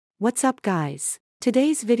What's up guys?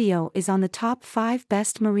 Today's video is on the top 5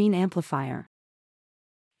 best marine amplifier.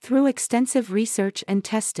 Through extensive research and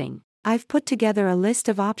testing, I've put together a list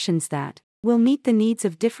of options that will meet the needs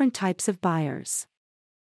of different types of buyers.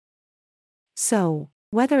 So,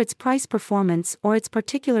 whether it's price performance or its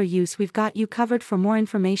particular use, we've got you covered. For more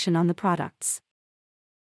information on the products,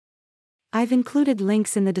 I've included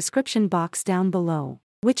links in the description box down below,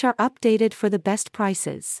 which are updated for the best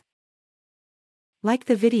prices. Like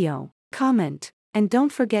the video, comment, and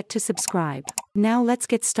don't forget to subscribe. Now let's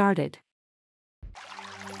get started.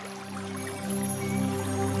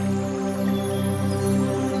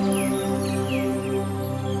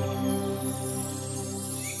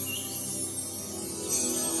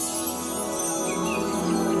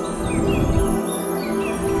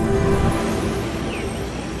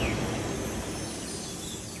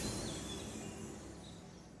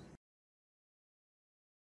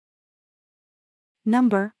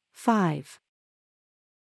 Number 5.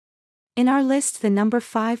 In our list, the number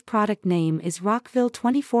 5 product name is Rockville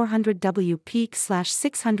 2400W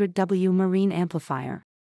Peak/600W Marine Amplifier.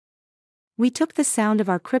 We took the sound of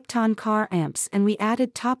our Krypton car amps and we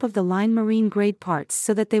added top-of-the-line marine grade parts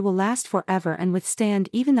so that they will last forever and withstand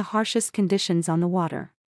even the harshest conditions on the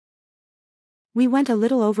water. We went a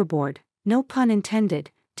little overboard, no pun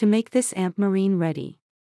intended, to make this amp marine ready.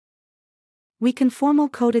 We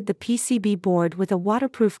conformal coated the PCB board with a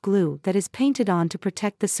waterproof glue that is painted on to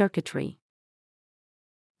protect the circuitry.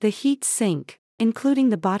 The heat sink, including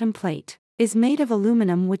the bottom plate, is made of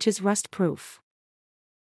aluminum, which is rust-proof.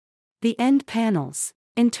 The end panels,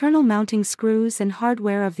 internal mounting screws and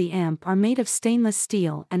hardware of the amp are made of stainless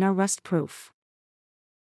steel and are rust-proof.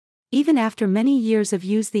 Even after many years of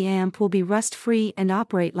use, the amp will be rust-free and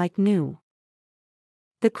operate like new.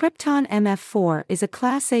 The Krypton MF4 is a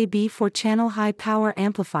Class A B 4-channel high-power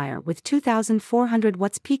amplifier with 2,400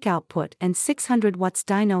 watts peak output and 600 watts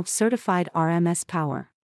dyno certified RMS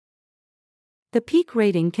power. The peak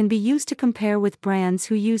rating can be used to compare with brands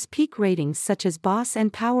who use peak ratings such as Boss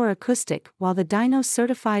and Power Acoustic, while the dyno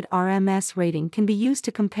certified RMS rating can be used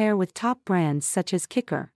to compare with top brands such as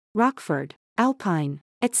Kicker, Rockford, Alpine,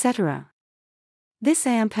 etc. This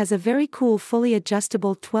amp has a very cool fully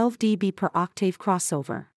adjustable 12 dB per octave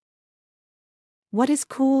crossover. What is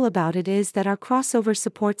cool about it is that our crossover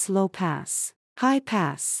supports low pass, high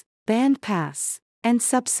pass, band pass, and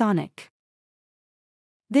subsonic.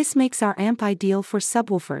 This makes our amp ideal for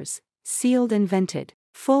subwoofers, sealed and vented,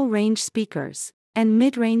 full-range speakers, and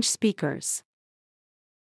mid-range speakers.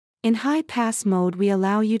 In high-pass mode, we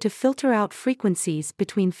allow you to filter out frequencies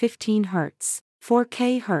between 15 Hz,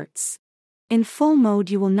 4K Hz. In full mode,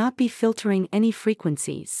 you will not be filtering any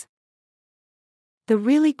frequencies. The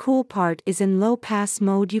really cool part is in low-pass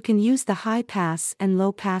mode you can use the high-pass and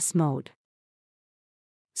low-pass mode.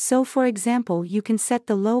 So for example, you can set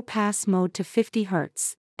the low-pass mode to 50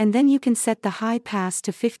 Hz, and then you can set the high-pass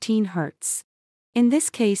to 15 Hz. In this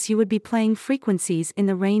case, you would be playing frequencies in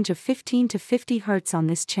the range of 15 to 50 Hz on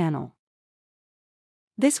this channel.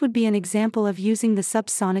 This would be an example of using the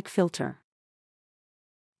subsonic filter.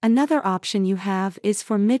 Another option you have is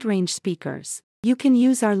for mid-range speakers. You can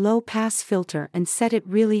use our low-pass filter and set it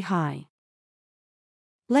really high.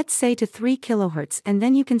 Let's say to 3 kHz, and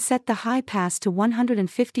then you can set the high pass to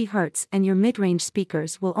 150 Hz and your mid-range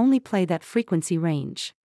speakers will only play that frequency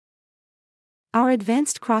range. Our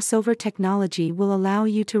advanced crossover technology will allow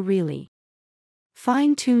you to really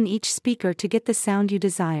fine-tune each speaker to get the sound you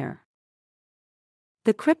desire.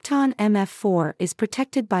 The Krypton MF4 is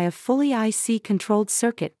protected by a fully IC-controlled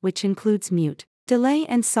circuit which includes mute, delay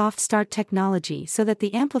and soft start technology so that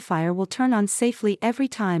the amplifier will turn on safely every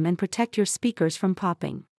time and protect your speakers from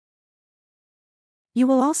popping. You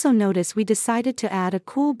will also notice we decided to add a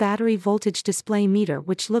cool battery voltage display meter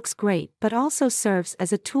which looks great but also serves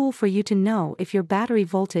as a tool for you to know if your battery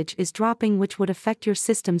voltage is dropping, which would affect your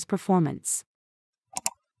system's performance.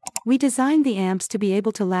 We designed the amps to be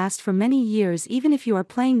able to last for many years even if you are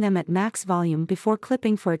playing them at max volume before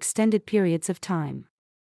clipping for extended periods of time.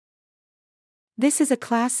 This is a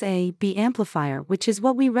Class A B amplifier, which is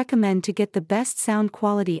what we recommend to get the best sound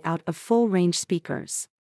quality out of full-range speakers.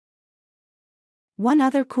 One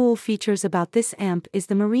other cool features about this amp is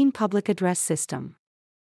the marine public address system.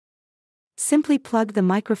 Simply plug the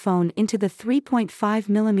microphone into the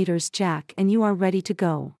 3.5mm jack and you are ready to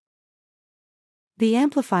go. The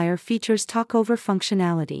amplifier features talkover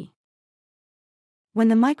functionality. When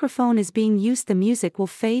the microphone is being used, the music will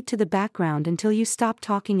fade to the background until you stop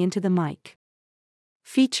talking into the mic.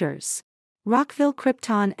 Features: Rockville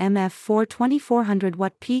Krypton MF4 2400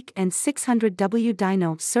 watt peak and 600W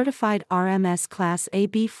dyno certified RMS Class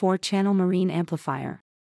AB 4-channel marine amplifier.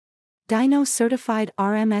 Dyno Certified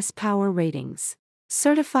RMS Power Ratings.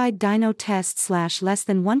 Certified dyno test / less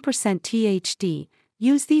than 1% THD.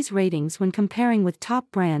 Use these ratings when comparing with top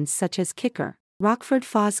brands such as Kicker, Rockford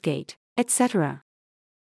Fosgate, etc.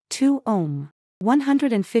 2 ohm.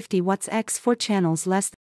 150 watts x 4 channels less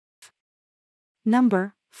than.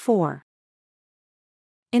 Number 4.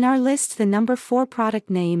 In our list, the number 4 product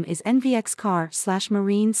name is NVX Skar /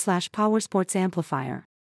 Marine / Powersports Amplifier.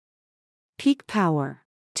 Peak power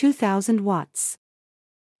 2000 watts.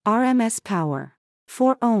 RMS power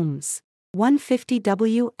 4 ohms.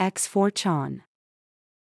 150W x 4 chon.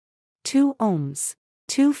 2 ohms.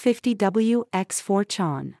 250W x 4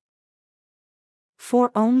 chon. 4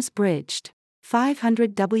 ohms bridged.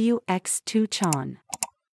 500W x 2 chon.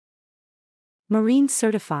 Marine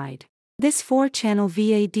certified. This 4-channel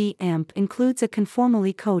VAD amp includes a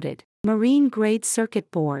conformally coated, marine-grade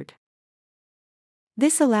circuit board.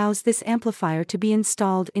 This allows this amplifier to be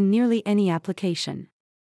installed in nearly any application.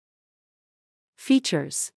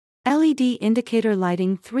 Features: LED indicator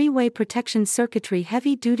lighting, 3-way protection circuitry,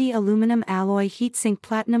 heavy-duty aluminum alloy heatsink,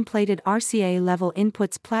 platinum-plated RCA level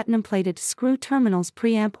inputs, platinum-plated screw terminals,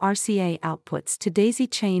 preamp RCA outputs to daisy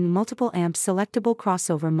chain, multiple amp selectable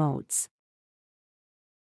crossover modes.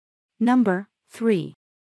 Number 3.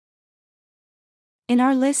 In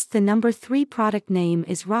our list, the number 3 product name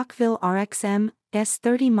is Rockville RXM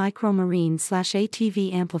S30 Micro Marine /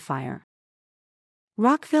 ATV Amplifier.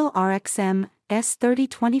 Rockville RXM S30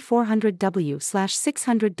 2400W /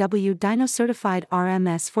 600W Dyno Certified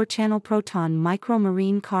RMS 4-channel Proton Micro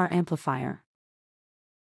Marine Car Amplifier.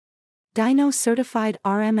 Dyno Certified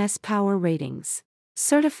RMS Power Ratings.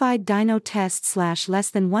 Certified dyno test / less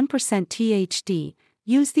than 1% THD.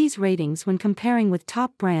 Use these ratings when comparing with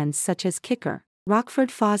top brands such as Kicker, Rockford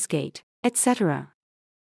Fosgate, etc.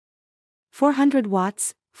 400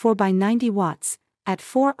 watts, 4x90 watts, at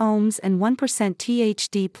 4 ohms and 1%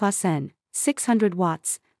 THD plus N. 600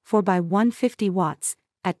 watts, 4x150 watts,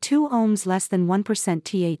 at 2 ohms less than 1%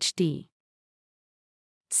 THD.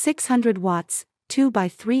 600 watts,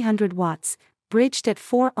 2x300 watts, bridged at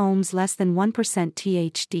 4 ohms less than 1%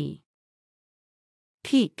 THD.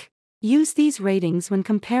 Peak. Use these ratings when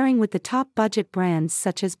comparing with the top budget brands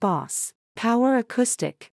such as Boss, Power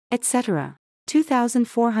Acoustic, etc.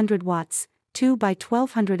 2400 watts,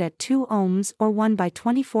 2x1200 at 2 ohms or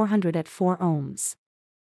 1x2400 at 4 ohms.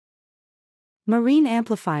 Marine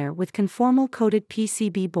amplifier with conformal coated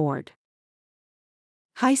PCB board.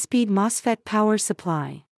 High-speed MOSFET power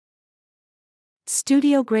supply.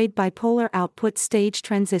 Studio-grade bipolar output stage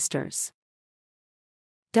transistors.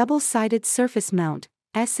 Double-sided surface mount,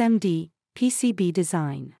 SMD, PCB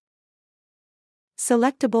design.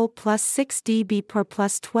 Selectable plus 6 dB per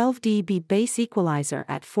plus 12 dB bass equalizer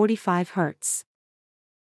at 45 Hz.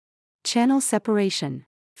 Channel separation,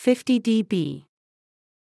 50 dB.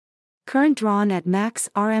 Current drawn at max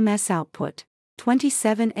RMS output,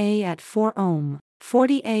 27A at 4 ohm,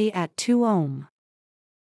 40A at 2 ohm.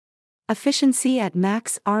 Efficiency at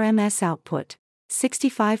max RMS output,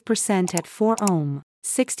 65% at 4 ohm,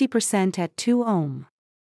 60% at 2 ohm.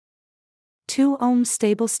 2 ohm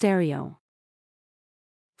stable stereo.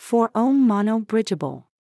 4 ohm mono bridgeable.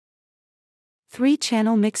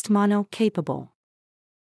 3-channel mixed mono capable.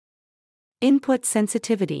 Input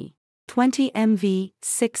sensitivity, 20 mV,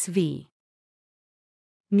 6V.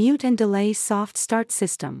 Mute and delay soft start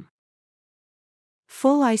system.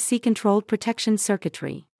 Full IC controlled protection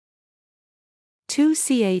circuitry.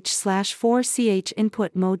 2CH/4CH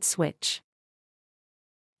input mode switch.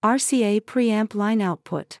 RCA preamp line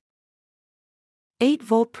output.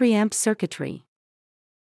 8-volt preamp circuitry.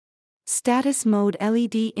 Status mode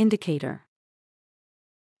LED indicator.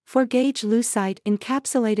 4-gauge lucite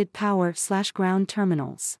encapsulated power/ground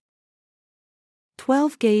terminals.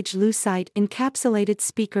 12-gauge lucite encapsulated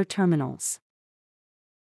speaker terminals.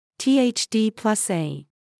 THD plus A,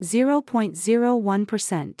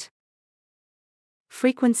 0.01%.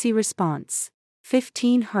 Frequency response,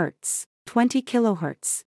 15 Hz, 20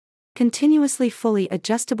 kHz. Continuously fully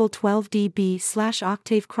adjustable 12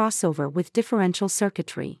 dB/octave crossover with differential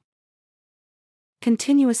circuitry.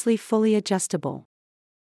 Continuously fully adjustable.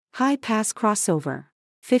 High pass crossover,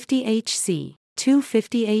 50 Hz,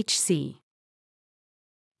 250 Hz.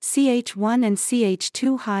 CH1 and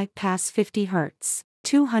CH2 high pass 50 Hz,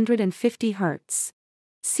 250 Hz.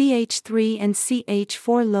 CH3 and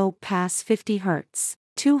CH4 low pass 50 Hz,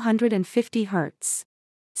 250 Hz.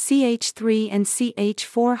 CH3 and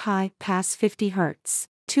CH4 high pass 50 Hz,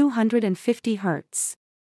 250 Hz.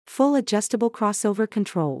 Full adjustable crossover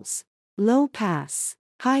controls. Low pass,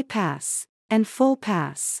 high pass, and full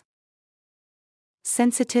pass.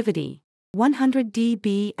 Sensitivity, 100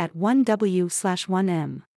 dB at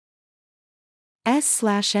 1W/1M.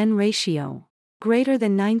 S/N ratio, greater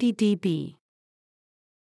than 90 dB.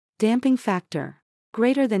 Damping factor,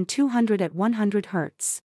 greater than 200 at 100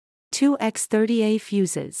 Hz. 2x30A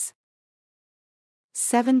fuses.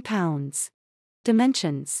 7 pounds.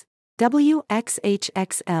 Dimensions: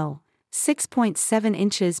 WXHXL, 6.7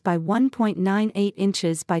 inches by 1.98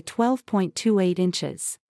 inches by 12.28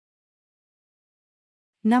 inches.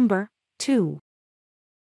 Number 2.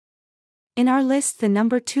 In our list, the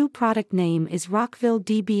number 2 product name is Rockville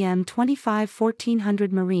DBM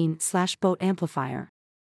 25-1400 Marine/Boat Amplifier.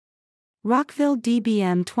 Rockville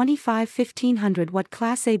DBM 25-1500 Watt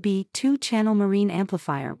Class AB 2-channel marine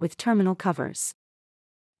amplifier with terminal covers.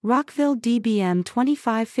 Rockville DBM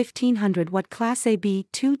 25-1500 Watt Class AB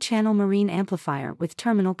 2-channel marine amplifier with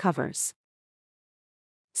terminal covers.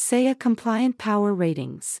 SAE compliant power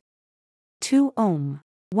ratings: 2 ohm,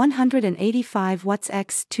 185 watts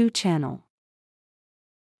x 2-channel.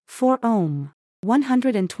 4 ohm,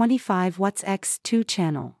 125 watts x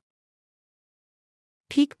 2-channel.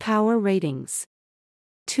 Peak power ratings: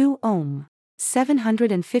 2 ohm,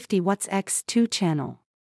 750 watts x 2-channel.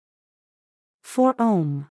 4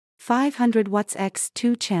 ohm, 500 watts x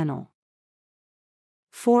 2-channel.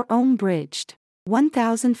 4 ohm bridged,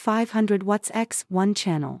 1500 watts x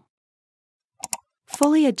 1-channel.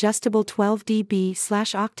 Fully adjustable 12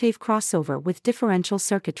 dB/octave crossover with differential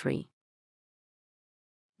circuitry.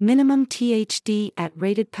 Minimum THD at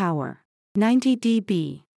rated power, 90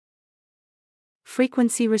 dB.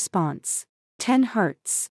 Frequency response, 10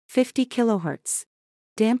 Hz, 50 kHz.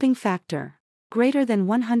 Damping factor, greater than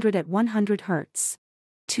 100 at 100 Hz.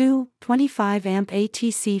 25 amp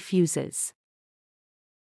ATC fuses.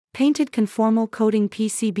 Painted conformal coating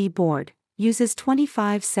PCB board, uses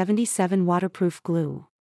 2577 waterproof glue.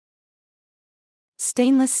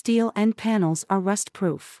 Stainless steel end panels are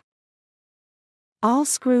rust-proof. All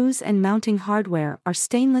screws and mounting hardware are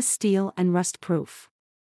stainless steel and rust-proof.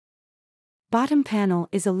 Bottom panel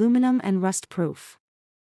is aluminum and rust-proof.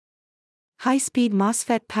 High-speed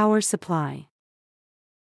MOSFET power supply.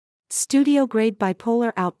 Studio-grade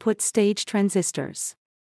bipolar output stage transistors.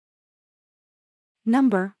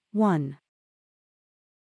 Number 1.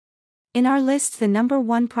 In our list, the number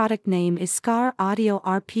 1 product name is Skar Audio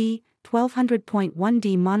RP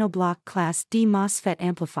 1200.1D Monoblock Class D MOSFET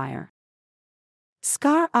Amplifier.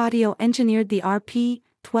 Skar Audio engineered the RP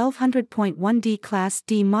 1200.1D Class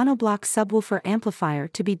D monoblock subwoofer amplifier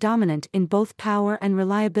to be dominant in both power and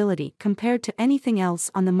reliability compared to anything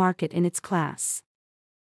else on the market in its class.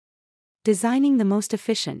 Designing the most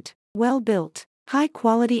efficient, well-built,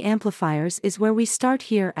 high-quality amplifiers is where we start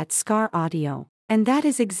here at Skar Audio, and that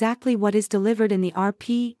is exactly what is delivered in the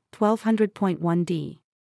RP 1200.1D.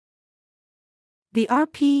 The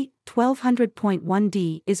RP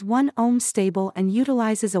 1200.1D is 1 ohm stable and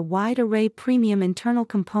utilizes a wide array premium internal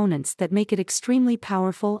components that make it extremely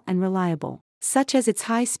powerful and reliable, such as its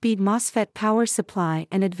high-speed MOSFET power supply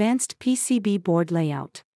and advanced PCB board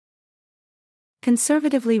layout.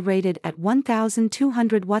 Conservatively rated at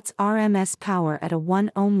 1200 watts RMS power at a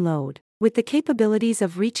 1 ohm load, with the capabilities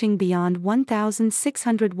of reaching beyond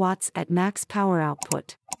 1600 watts at max power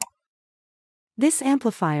output. This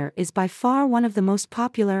amplifier is by far one of the most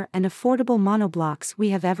popular and affordable monoblocks we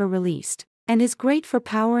have ever released, and is great for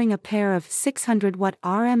powering a pair of 600 watt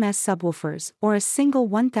RMS subwoofers or a single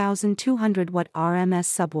 1200 watt RMS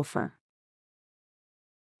subwoofer.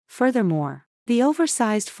 Furthermore, the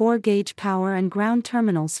oversized 4-gauge power and ground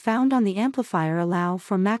terminals found on the amplifier allow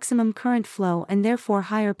for maximum current flow and therefore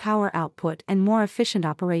higher power output and more efficient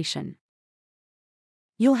operation.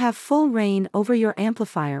 You'll have full reign over your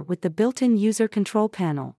amplifier with the built-in user control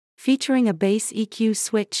panel, featuring a bass EQ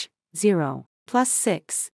switch, 0,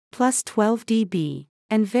 +6, +12 dB,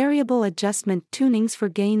 and variable adjustment tunings for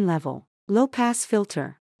gain level, low-pass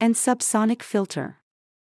filter, and subsonic filter.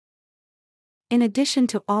 In addition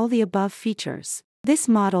to all the above features, this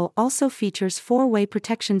model also features 4-way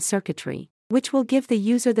protection circuitry, which will give the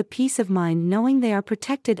user the peace of mind knowing they are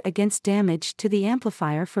protected against damage to the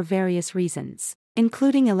amplifier for various reasons,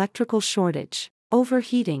 including electrical shortage,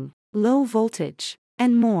 overheating, low voltage,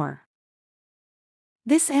 and more.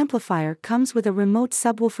 This amplifier comes with a remote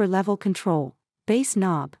subwoofer level control, bass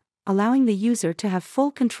knob, allowing the user to have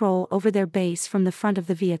full control over their bass from the front of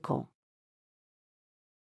the vehicle.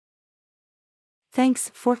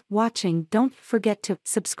 Thanks for watching. Don't forget to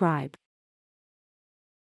subscribe.